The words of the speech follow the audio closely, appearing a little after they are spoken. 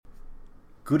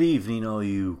Good evening, all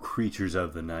you creatures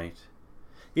of the night.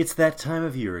 It's that time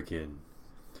of year again.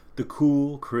 The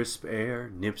cool, crisp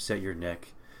air nips at your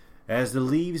neck as the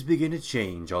leaves begin to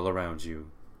change all around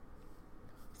you.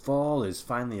 Fall is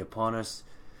finally upon us,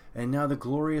 and now the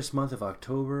glorious month of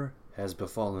October has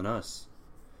befallen us.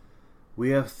 We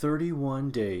have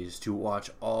 31 days to watch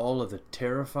all of the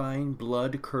terrifying,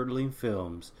 blood-curdling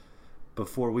films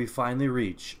before we finally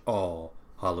reach All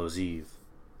Hallows Eve.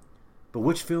 But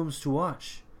which films to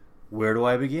watch? Where do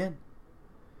I begin?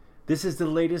 This is the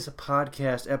latest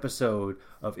podcast episode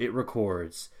of It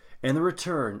Records and the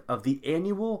return of the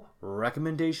annual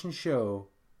recommendation show,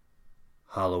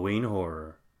 Halloween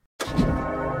Horror.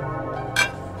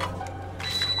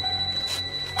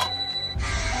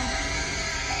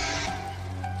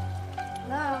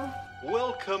 Hello?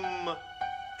 Welcome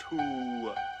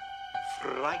to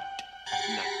Fright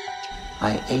Night.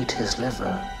 I ate his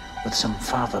liver with some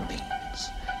fava beans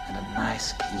and a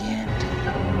nice Chianti.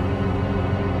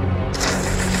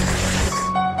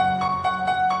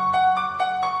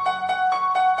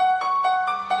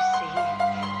 You see,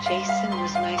 Jason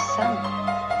was my son,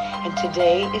 and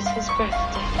today is his birthday.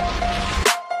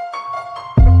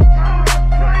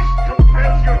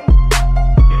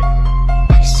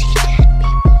 I see dead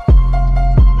people.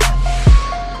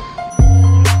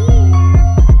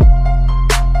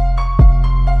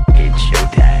 It's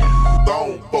showtime.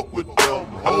 Don't fuck with them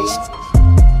hoes.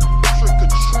 Trick or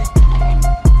treat,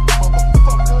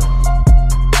 motherfucker.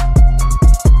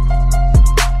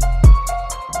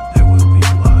 There will be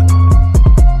blood.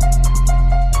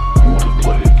 Want to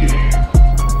play a game?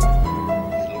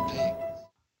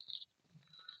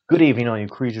 Good evening, all you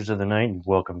creatures of the night, and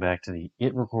welcome back to the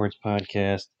It Records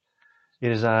podcast.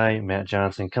 It is I, Matt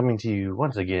Johnson, coming to you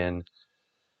once again.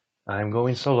 I'm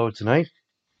going solo tonight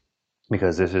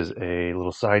because this is a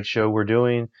little sideshow we're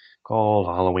doing called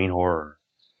Halloween Horror.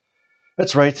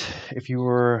 That's right. If you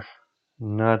were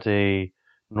not a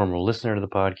normal listener to the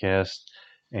podcast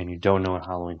and you don't know what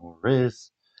Halloween Horror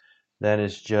is, that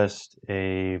is just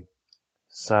a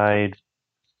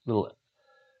little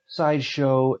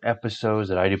sideshow episodes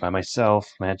that I do by myself,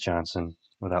 Matt Johnson,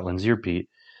 without Lindsay or Pete,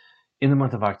 in the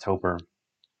month of October,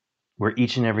 where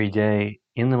each and every day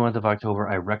in the month of October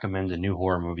I recommend a new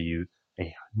horror movie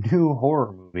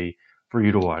for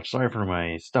you to watch. Sorry for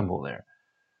my stumble there.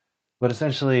 But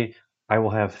essentially, I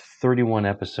will have 31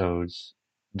 episodes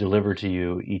delivered to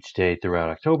you each day throughout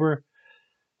October,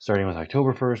 starting with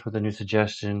October 1st with a new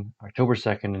suggestion, October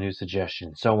 2nd a new suggestion,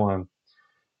 and so on.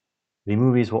 The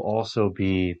movies will also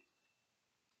be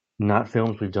not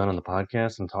films we've done on the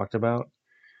podcast and talked about,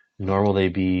 nor will they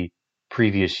be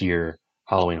previous year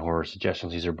Halloween horror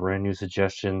suggestions. These are brand new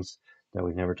suggestions that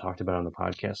we've never talked about on the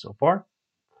podcast so far.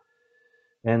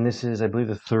 And this is, I believe,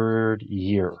 the third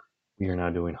year we are now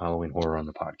doing Halloween horror on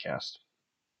the podcast.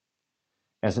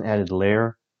 As an added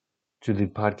layer to the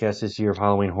podcast this year of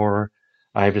Halloween horror,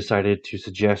 I have decided to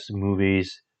suggest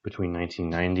movies between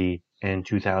 1990 and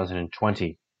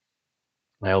 2020.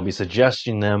 I will be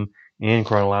suggesting them in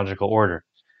chronological order.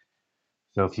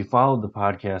 So if you followed the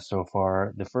podcast so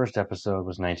far, the first episode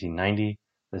was 1990,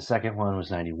 the second one was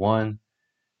 91,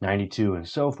 92, and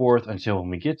so forth, until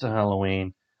when we get to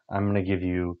Halloween, I'm going to give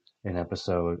you an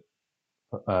episode,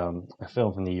 a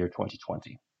film from the year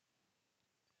 2020.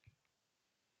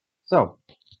 So,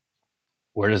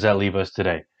 where does that leave us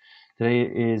today? Today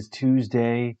is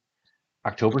Tuesday,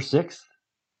 October 6th,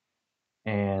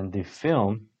 and the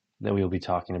film that we will be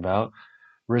talking about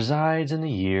resides in the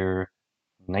year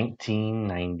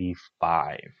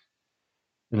 1995.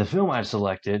 And the film I've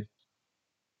selected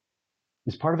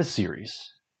is part of a series.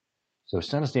 So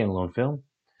it's not a standalone film,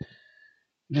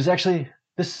 which is actually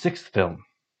the sixth film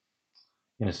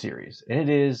in a series. And it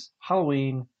is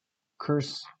Halloween,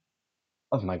 Curse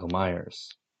of Michael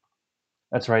Myers.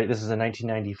 That's right, this is a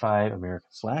 1995 American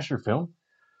slasher film.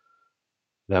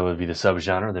 That would be the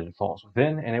subgenre that it falls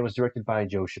within, and it was directed by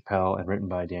Joe Chappelle and written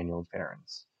by Daniel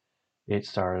Behrens. It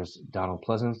stars Donald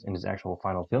Pleasence in his actual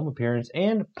final film appearance,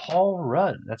 and Paul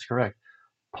Rudd. That's correct.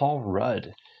 Paul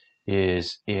Rudd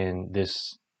is in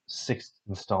this sixth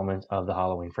installment of the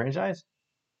Halloween franchise.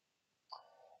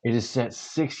 It is set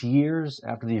 6 years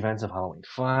after the events of Halloween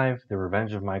 5, The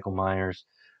Revenge of Michael Myers,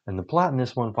 and the plot in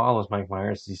this one follows Mike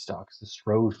Myers as he stalks the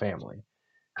Strode family,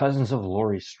 cousins of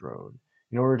Laurie Strode,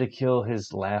 in order to kill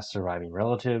his last surviving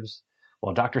relatives,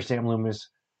 while Dr. Sam Loomis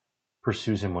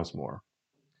pursues him once more.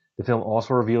 The film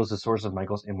also reveals the source of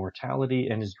Michael's immortality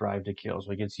and his drive to kill,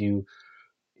 so it gets you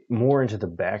more into the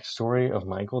backstory of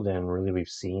Michael than really we've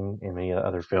seen in many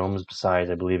other films. Besides,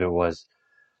 I believe it was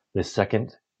the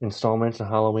second installment of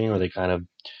Halloween where they kind of,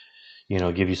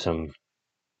 give you some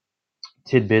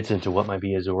tidbits into what might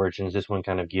be his origins. This one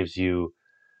kind of gives you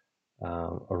a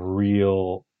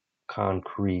real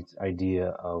concrete idea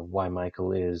of why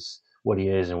Michael is what he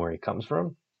is and where he comes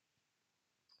from.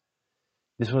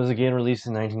 This was again released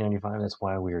in 1995. That's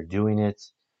why we are doing it.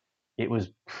 It was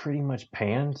pretty much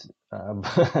panned.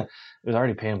 It was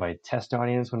already panned by a test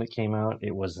audience when it came out.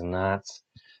 It was not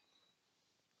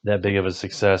that big of a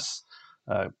success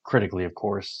critically, of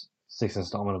course. Sixth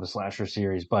installment of a slasher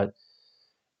series, but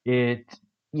it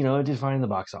it did fine in the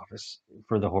box office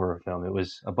for the horror film. It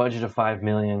was a budget of $5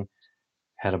 million,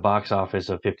 had a box office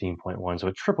of 15.1, so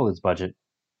it tripled its budget.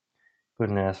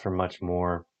 Couldn't ask for much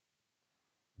more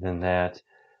than that.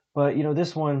 But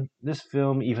this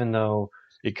film, even though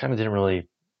it kind of didn't really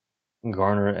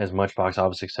garner as much box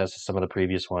office success as some of the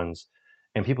previous ones,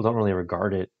 and people don't really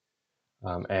regard it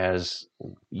as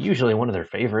usually one of their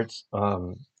favorites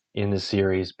in the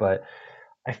series. But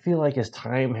I feel like as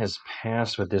time has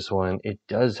passed with this one, it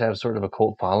does have sort of a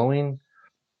cult following.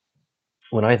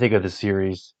 When I think of the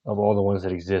series, of all the ones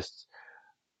that exist,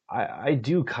 I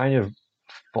do kind of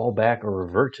fall back or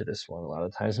revert to this one a lot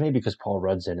of times, maybe because Paul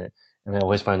Rudd's in it, and I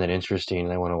always find that interesting,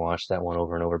 and I want to watch that one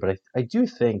over and over. But I do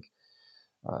think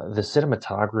the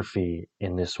cinematography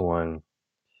in this one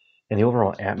and the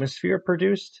overall atmosphere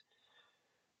produced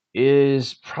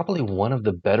is probably one of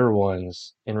the better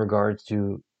ones in regards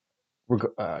to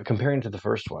comparing to the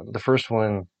first one. The first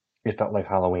one, it felt like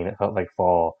Halloween, it felt like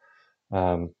fall,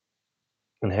 um,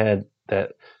 and had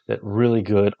that really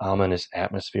good ominous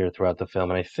atmosphere throughout the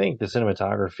film. And I think the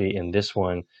cinematography in this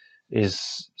one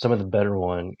is some of the better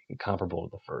one comparable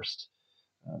to the first.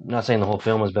 I'm not saying the whole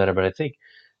film was better, but I think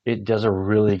it does a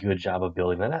really good job of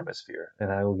building that atmosphere.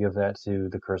 And I will give that to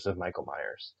The Curse of Michael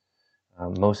Myers,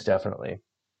 most definitely.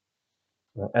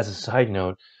 As a side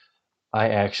note, I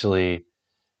actually,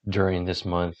 during this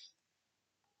month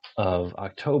of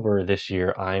October this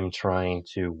year, I'm trying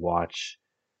to watch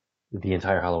the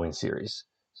entire Halloween series.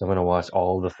 So I'm going to watch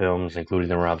all the films, including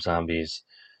the Rob Zombies,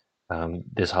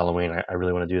 this Halloween. I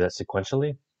really want to do that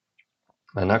sequentially,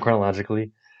 not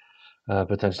chronologically,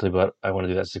 potentially, but I want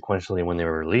to do that sequentially when they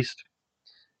were released.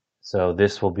 So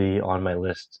this will be on my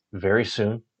list very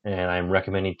soon, and I'm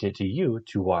recommending it to you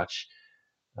to watch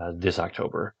this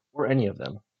October, or any of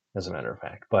them, as a matter of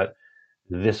fact. But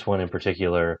this one in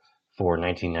particular for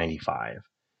 1995.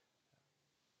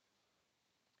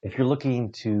 If you're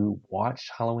looking to watch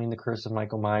Halloween: The Curse of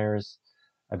Michael Myers,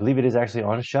 I believe it is actually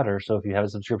on Shudder. So if you have a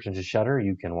subscription to Shudder,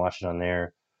 you can watch it on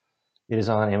there. It is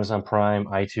on Amazon Prime,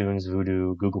 iTunes,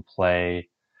 Vudu, Google Play,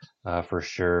 for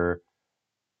sure,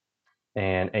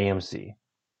 and AMC.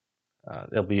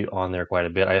 It'll be on there quite a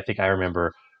bit. I think I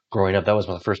remember growing up, that was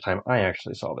the first time I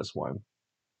actually saw this one,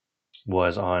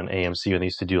 was on AMC, and they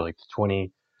used to do like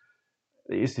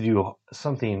they used to do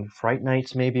something, Fright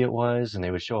Nights maybe it was, and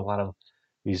they would show a lot of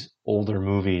these older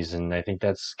movies, and I think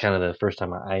that's kind of the first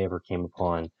time I ever came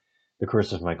upon The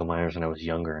Curse of Michael Myers when I was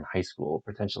younger, in high school,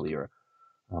 potentially, or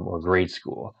grade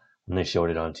school, when they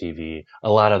showed it on TV.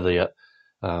 A lot of the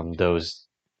those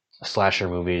slasher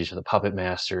movies, or the Puppet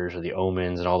Masters, or the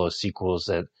Omens, and all those sequels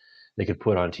that they could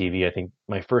put on TV. I think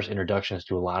my first introductions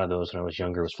to a lot of those when I was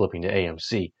younger was flipping to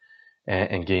AMC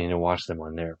and getting to watch them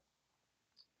on there.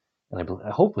 And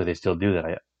hopefully they still do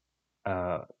that.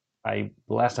 The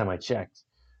last time I checked,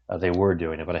 they were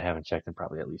doing it, but I haven't checked in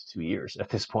probably at least 2 years at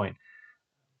this point.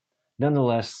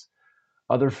 Nonetheless,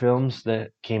 other films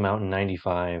that came out in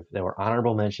 '95 that were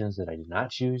honorable mentions that I did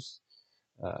not choose,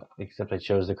 except I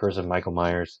chose The Curse of Michael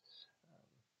Myers,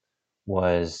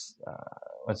 was,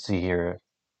 let's see here,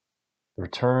 The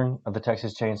Return of the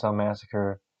Texas Chainsaw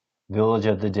Massacre, Village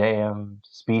of the Damned,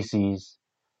 Species,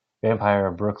 Vampire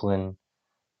of Brooklyn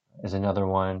is another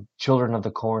one, Children of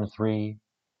the Corn 3,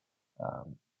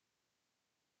 um,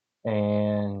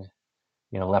 and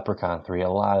Leprechaun 3. A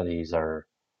lot of these are,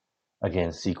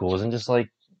 again, sequels, and just like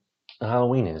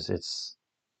Halloween is, it's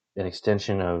an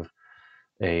extension of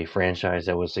a franchise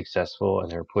that was successful, and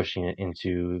they're pushing it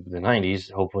into the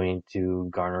 '90s, hoping to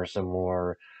garner some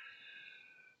more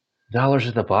dollars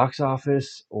at the box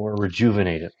office or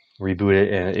rejuvenate it, reboot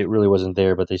it. And it really wasn't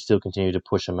there, but they still continued to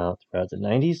push them out throughout the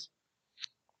 '90s.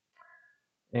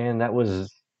 And that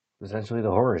was essentially the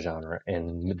horror genre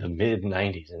in the mid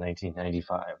 '90s, in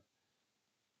 1995.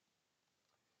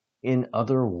 In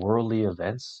other worldly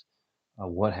events,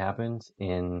 what happened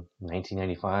in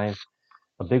 1995?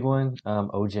 A big one,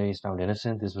 OJ is found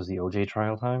innocent. This was the OJ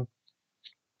trial time,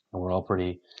 and we're all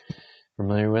pretty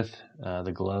familiar with.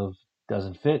 The glove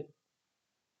doesn't fit.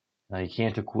 You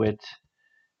can't acquit.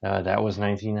 That was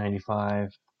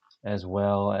 1995, as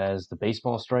well as the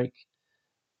baseball strike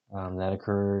that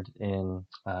occurred in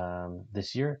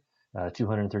this year.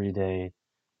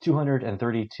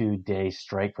 232-day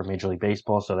strike for Major League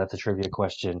Baseball. So that's a trivia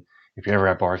question. If you're ever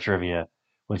at bar trivia,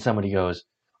 when somebody goes,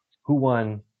 who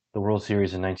won the World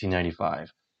Series in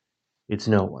 1995? It's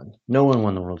no one. No one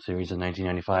won the World Series in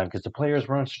 1995 because the players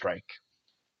were on strike.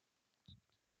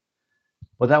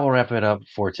 Well, that will wrap it up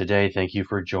for today. Thank you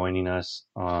for joining us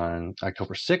on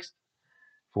October 6th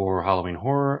for Halloween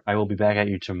Horror. I will be back at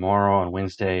you tomorrow on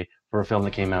Wednesday for a film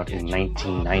that came out in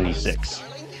 1996.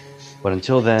 But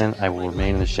until then, I will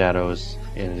remain in the shadows,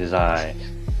 and it is I,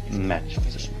 Matt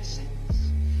Johnson.